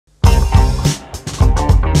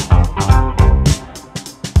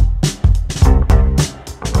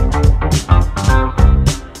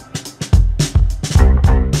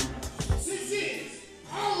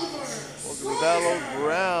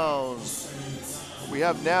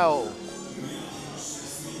have now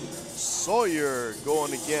Sawyer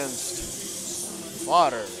going against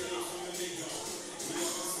Fodder.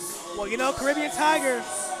 Well, you know, Caribbean Tiger,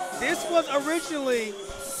 this was originally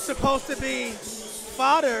supposed to be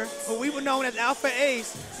Fodder, who we were known as Alpha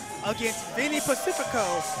Ace, against Vinny Pacifico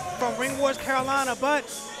from Ring Wars Carolina, but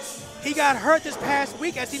he got hurt this past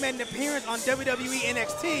week as he made an appearance on WWE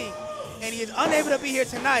NXT, and he is unable to be here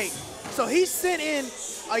tonight. So he sent in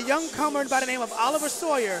a young comer by the name of Oliver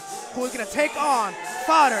Sawyer, who is going to take on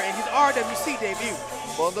Fodder in his RWC debut.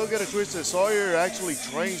 Well, don't get it twisted. Sawyer actually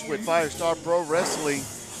trains with Firestar Pro Wrestling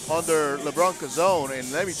under LeBron Cazone,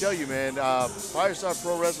 and let me tell you, man, Firestar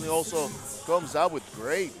Pro Wrestling also comes out with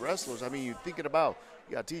great wrestlers. I mean, you're thinking about,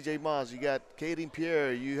 you got TJ Moss, you got Kaden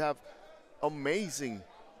Pierre, you have amazing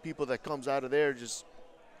people that comes out of there. Just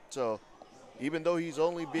so, even though he's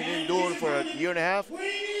only been indoors for a year and a half,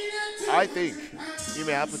 I think he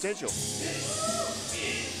may have potential.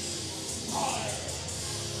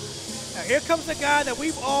 Now here comes the guy that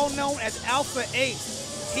we've all known as Alpha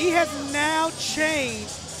Ace. He has now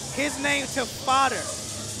changed his name to Fodder.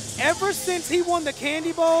 Ever since he won the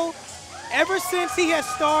Candy Bowl, ever since he has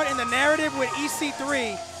starred in the narrative with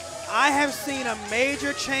EC3, I have seen a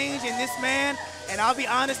major change in this man, and I'll be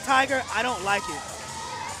honest, Tiger, I don't like it.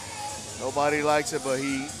 Nobody likes it, but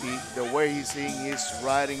the way he's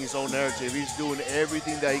writing his own narrative. He's doing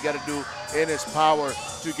everything that he got to do in his power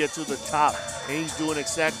to get to the top, and he's doing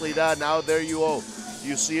exactly that. Now there you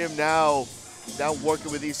see him now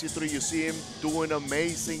working with EC3. You see him doing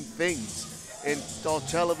amazing things on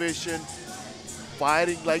television,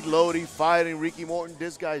 fighting like Lodi, fighting Ricky Morton.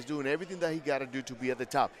 This guy's doing everything that he got to do to be at the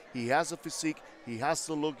top. He has a physique, he has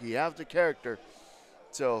the look, he has the character.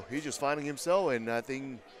 So he's just finding himself, and I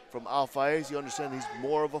think from Alpha Ace, you understand he's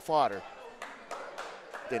more of a fodder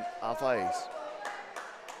than Alpha Ace.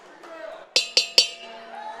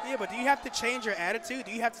 Yeah, but do you have to change your attitude?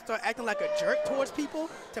 Do you have to start acting like a jerk towards people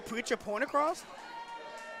to put your point across?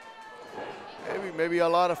 Maybe a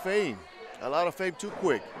lot of fame. A lot of fame too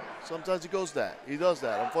quick. Sometimes he does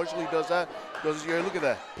that. Unfortunately, he does that. Goes, look at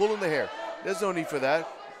that, pulling the hair. There's no need for that.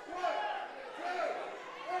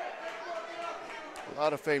 A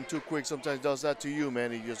lot of fame too quick sometimes does that to you,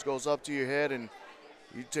 man. He just goes up to your head and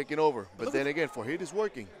you're taking over. But then again, for hit is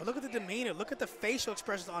working. But look at the demeanor. Look at the facial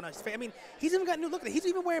expressions on his face. I mean, he's even got new look. He's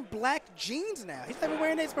even wearing black jeans now. He's not even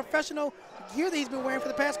wearing his professional gear that he's been wearing for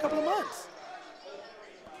the past couple of months.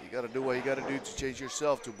 You got to do what you got to do to change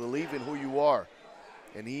yourself, to believe in who you are.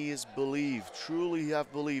 And he is truly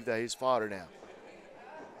have believed that he's fodder now.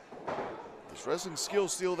 His wrestling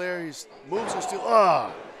skill's still there. His moves are still,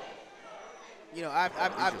 You know,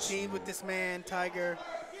 I've teamed with this man, Tiger.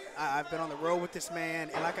 I've been on the road with this man,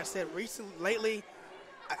 and like I said, lately,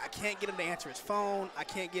 I can't get him to answer his phone. I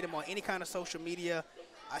can't get him on any kind of social media.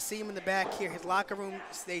 I see him in the back here. His locker room,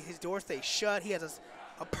 his door stays shut. He has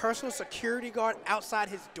a personal security guard outside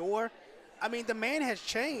his door. I mean, the man has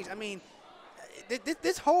changed. I mean,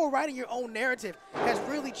 this whole writing your own narrative has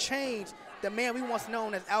really changed the man we once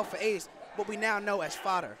known as Alpha Ace, but we now know as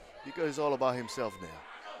Fodder. Because it's all about himself now.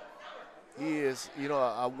 He is, you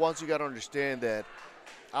know, once you got to understand that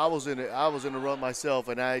I was in a run myself,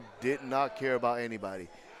 and I did not care about anybody.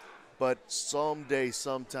 But someday,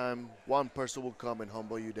 sometime, one person will come and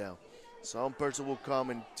humble you down. Some person will come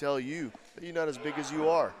and tell you that you're not as big as you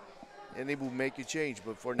are, and it will make you change.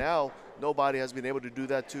 But for now, nobody has been able to do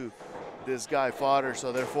that to this guy, Fodder.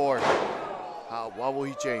 So therefore, why will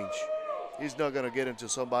he change? He's not going to get until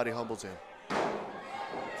somebody humbles him.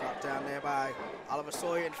 Dropped down there by Oliver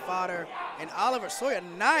Sawyer and Fodder. And Oliver Sawyer,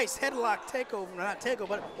 nice headlock takeover. No, not takeover,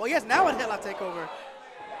 but, well, yes, now a headlock takeover.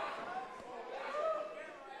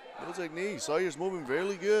 No technique. Sawyer's moving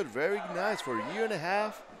really good, very nice for a year and a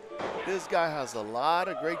half. This guy has a lot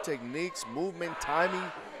of great techniques, movement, timing.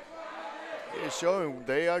 It's showing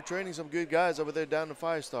they are training some good guys over there down in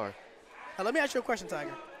Firestar. Now, let me ask you a question,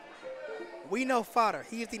 Tiger. We know Fodder.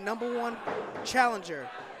 He is the #1 challenger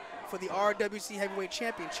for the RWC Heavyweight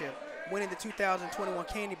Championship, winning the 2021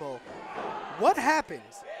 Candy Bowl. What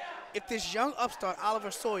happens if this young upstart,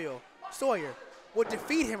 Oliver Sawyer, would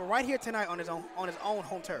defeat him right here tonight on his own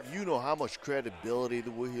home turf? You know how much credibility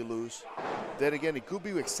will he lose? Then again, it could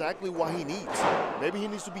be exactly what he needs. Maybe he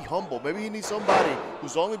needs to be humble. Maybe he needs somebody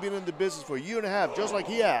who's only been in the business for a year and a half, just like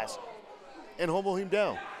he has, and humble him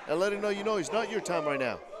down and let him know, you know, it's not your time right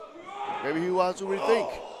now. Maybe he wants to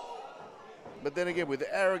rethink. But then again, with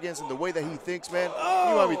the arrogance and the way that he thinks, man,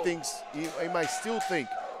 he might still think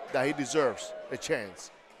that he deserves a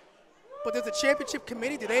chance. But does the championship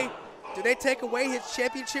committee, do they take away his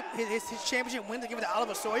championship win to give it to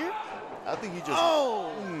Oliver Sawyer? I think he just.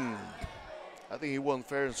 I think he won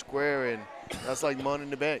fair and square, and that's like money in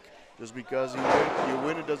the bank. Just because you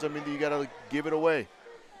win it doesn't mean that you got to give it away.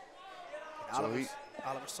 Oliver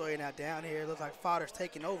Sawyer now down here. Looks like Fodder's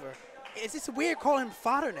taking over. Is this weird calling him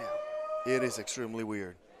Fodder now? It is extremely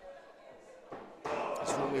weird.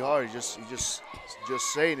 It's really hard. Just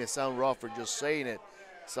saying it sounds rougher. Just saying it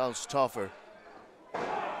sounds tougher.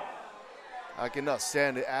 I cannot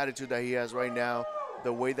stand the attitude that he has right now,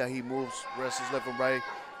 the way that he moves, wrestles left and right,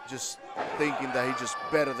 just thinking that he's just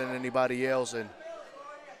better than anybody else, and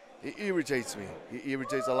it irritates me. It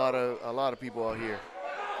irritates a lot of people out here.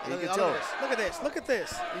 Look at this. Look at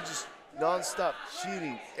this. He just nonstop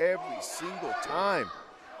cheating every single time.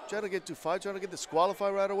 Trying to get to fight, trying to get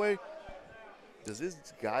disqualified right away. Does this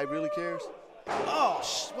guy really cares? Oh,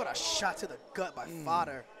 what a shot to the gut by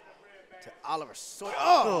Fodder to Oliver Sawyer.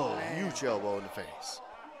 Oh, man. Huge elbow in the face.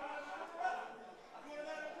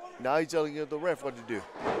 Now he's telling the ref what to do.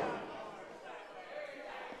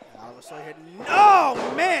 And Oliver Sawyer hit.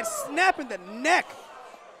 Oh, man, snapping the neck.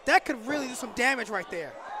 That could really do some damage right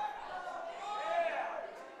there.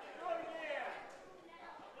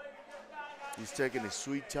 He's taking his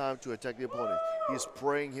sweet time to attack the opponent. He's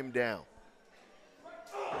spraying him down.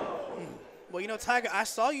 Well, you know, Tiger, I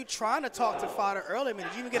saw you trying to talk to Fodder earlier. I mean,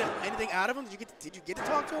 did you even get anything out of him? Did you get to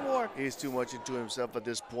talk to him, or? He's too much into himself at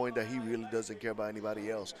this point that he really doesn't care about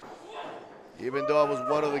anybody else. Even though I was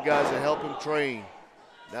one of the guys that helped him train,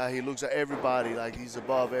 now he looks at everybody like he's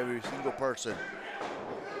above every single person.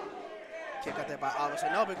 Kick out there by Oliver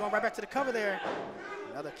Sawyer. No, but going right back to the cover there.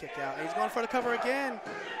 Another kick out. And he's going for the cover again.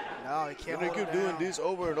 No, he can't. When they keep doing this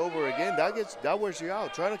over and over again, that wears you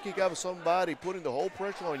out. Trying to kick out somebody, putting the whole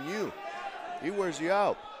pressure on you, he wears you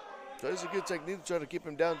out. So it's a good technique to try to keep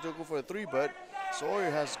him down to go for a 3, but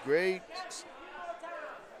Sawyer has great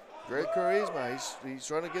charisma. He's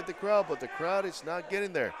trying to get the crowd, but the crowd is not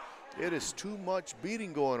getting there. It is too much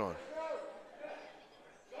beating going on.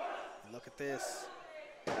 Look at this.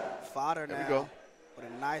 Fodder now. There we go. With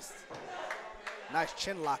a nice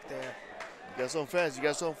chin lock there. You got some fans. You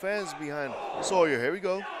got some fans behind Sawyer. Here we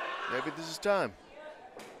go. Maybe this is time.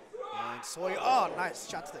 And Sawyer, oh, nice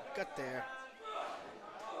shot to the gut there.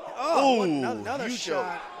 Oh, another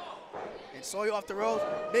shot. And Sawyer off the ropes.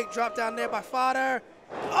 Big drop down there by Fodder.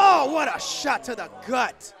 Oh, what a shot to the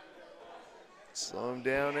gut. Slow him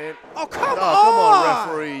down in. Oh, come on. Come on,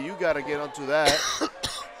 referee. You got to get onto that.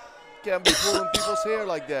 Can't be pulling people's hair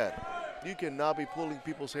like that. You cannot be pulling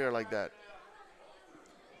people's hair like that.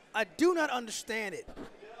 I do not understand it.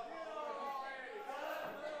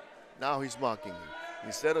 Now he's mocking him.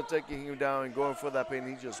 Instead of taking him down and going for that pin,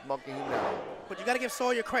 he's just mocking him down. But you got to give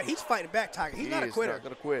Sawyer credit. He's fighting back, Tiger. He's not a quitter. He's not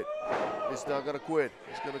going to quit. He's not going to quit.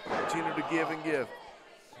 He's going to continue to give and give.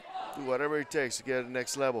 Do whatever it takes to get to the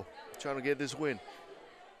next level. Trying to get this win.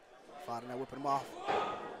 Fodder now whipping him off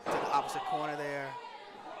to the opposite corner there.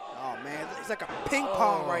 Oh, man. It's like a ping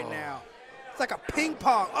pong right now. It's like a ping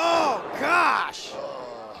pong. Oh, gosh.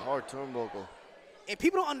 Hard turnbuckle. And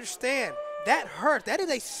people don't understand. That hurts. That is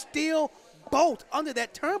a steel bolt under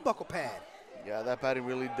that turnbuckle pad. Yeah, that padding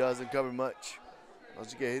really doesn't cover much.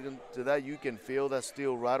 Once you get hit into that, you can feel that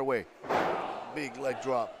steel right away. Big leg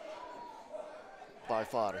drop by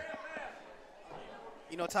Fodder.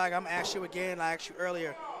 You know, Tiger, I'm going to ask you again, I asked you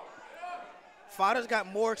earlier. Fodder's got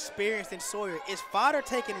more experience than Sawyer. Is Fodder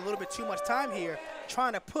taking a little bit too much time here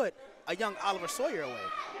trying to put a young Oliver Sawyer away?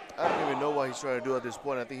 I don't even know what he's trying to do at this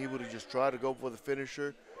point. I think he would have just tried to go for the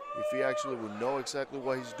finisher. If he actually would know exactly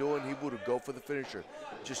what he's doing, he would have go for the finisher.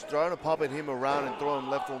 Just trying to pop at him around and throw him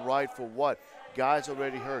left and right for what? Guys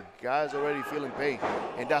already hurt. Guys already feeling pain.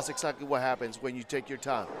 And that's exactly what happens when you take your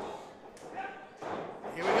time.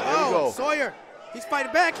 Here we go. Oh, Sawyer. He's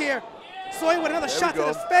fighting back here. Sawyer with another shot to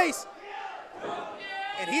the face.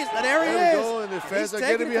 And there he is. Go, and the fans are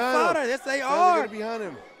getting behind Fodder. him. Yes, they are. Getting behind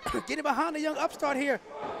him. Getting behind the young upstart here.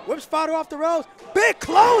 Whips Fodder off the ropes. Big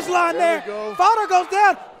clothesline there. Fodder goes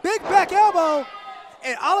down. Big back elbow.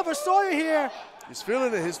 And Oliver Sawyer here. He's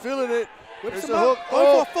feeling it. He's feeling it. Whips him up.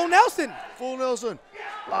 Going for a full Nelson. Full Nelson.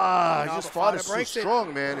 Just Fodder's so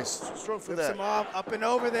strong, man. He's strong for that. Whips him off, up and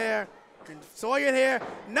over there. And Sawyer here.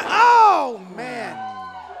 No, oh, man.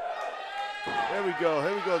 There we go.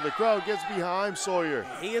 Here we go. The crowd gets behind Sawyer.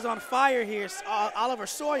 He is on fire here, Oliver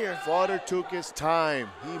Sawyer. Fodder took his time.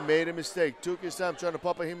 He made a mistake. Took his time trying to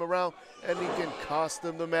pop him around, and he can cost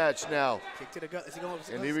them the match now. Kick to the gut. Is he going?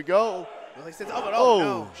 And here we go. Well, he says,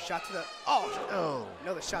 no. Shot to the,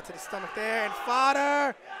 another shot to the stomach there. And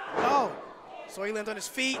Fodder, no. Sawyer lands on his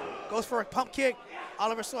feet, goes for a pump kick.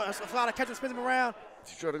 Oliver Sawyer, Fodder catches him, spins him around.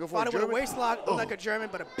 He's trying to go for Fodder with a waist lock, looked like a German,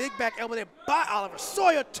 but a big back elbow there by Oliver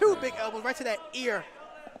Sawyer. 2 big elbows right to that ear.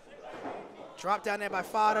 Dropped down there by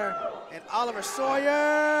Fodder and Oliver Sawyer,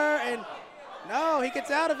 and no, he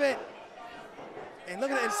gets out of it. And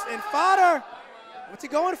look at it, and Fodder, what's he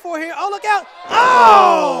going for here? Oh, look out!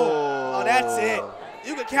 Oh! Oh, that's it.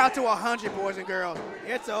 You can count to 100, boys and girls.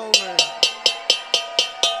 It's over.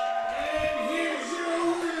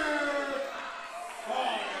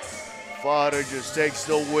 Fodder just takes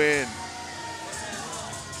the win.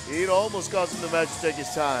 It almost cost him the match to take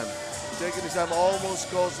his time. Taking his time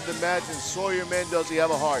almost cost him the match, and Sawyer, man, does he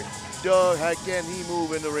have a heart? How can he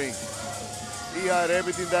move in the ring? He had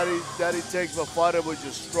everything that it takes, but Fodder was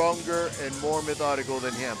just stronger and more methodical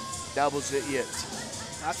than him. That was it.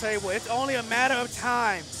 I'll tell you what, it's only a matter of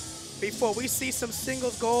time before we see some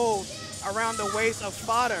singles gold around the waist of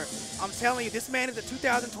Fodder. I'm telling you, this man is a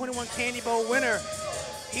 2021 Candy Bowl winner.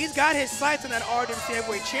 He's got his sights on that RWC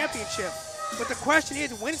Heavyweight Championship. But the question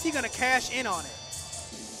is, when is he going to cash in on it?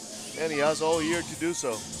 And he has all year to do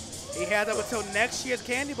so. He has up until next year's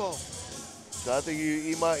Candy Bowl. So I think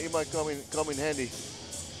he might come in handy.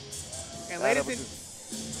 And ladies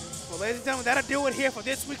and gentlemen, that'll do it here for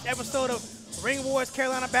this week's episode of Ring Wars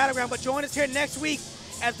Carolina Battleground. But join us here next week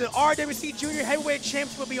as the RWC Junior Heavyweight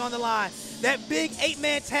Championship will be on the line. That big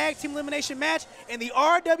 8-man tag team elimination match and the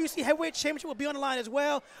RWC Heavyweight Championship will be on the line as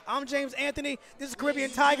well. I'm James Anthony. This is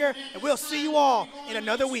Caribbean Tiger, and we'll see you all in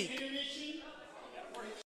another week.